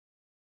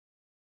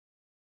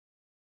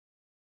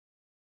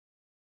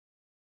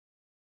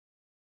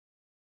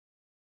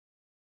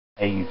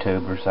Hey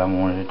YouTubers, I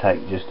wanted to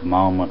take just a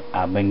moment.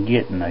 I've been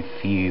getting a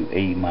few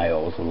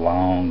emails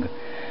along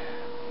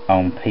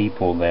on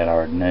people that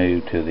are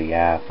new to the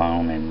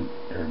iPhone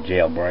or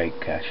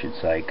jailbreak, I should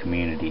say,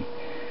 community,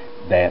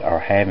 that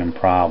are having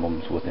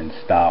problems with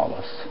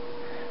Installous.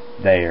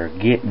 They are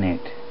getting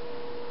it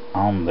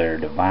on their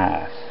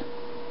device,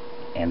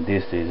 and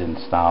this is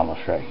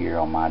Installous right here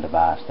on my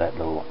device, that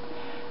little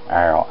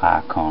arrow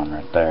icon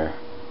right there.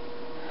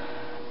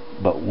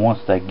 But once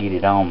they get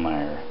it on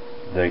there,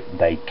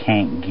 they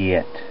can't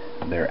get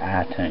their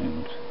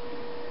iTunes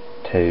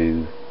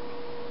to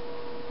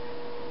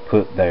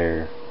put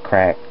their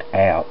cracked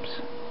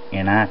apps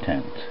in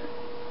iTunes,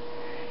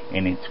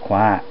 and it's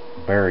quite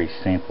very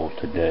simple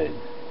to do.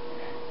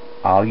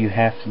 All you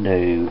have to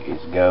do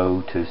is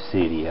go to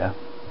Cydia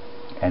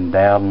and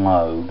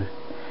download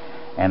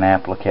an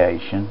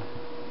application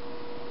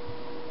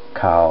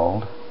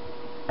called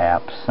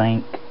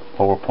AppSync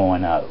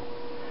 4.0.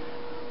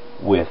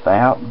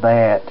 Without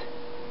that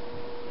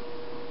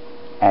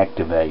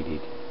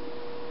activated,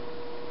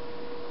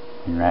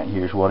 and right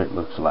here's what it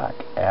looks like,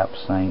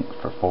 AppSync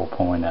for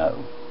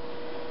 4.0,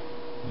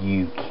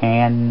 you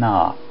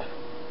cannot,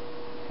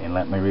 and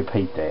let me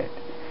repeat that,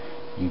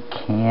 you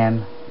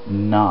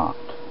cannot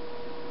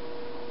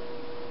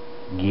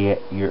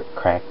get your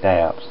cracked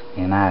apps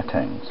in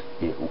iTunes.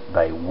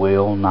 They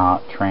will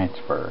not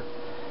transfer.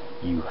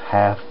 You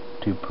have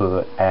to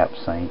put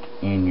AppSync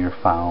in your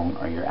phone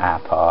or your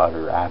iPod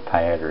or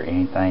iPad or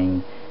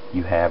anything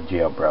you have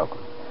jailbroken.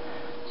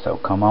 So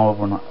come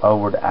on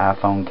over to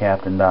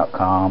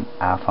iPhoneCaptain.com,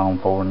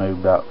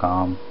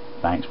 iPhone4noob.com.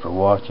 Thanks for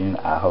watching.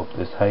 I hope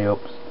this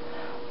helps.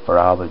 For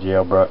all the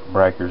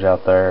jailbreakers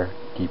out there,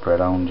 keep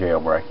right on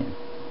jailbreaking.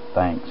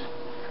 Thanks.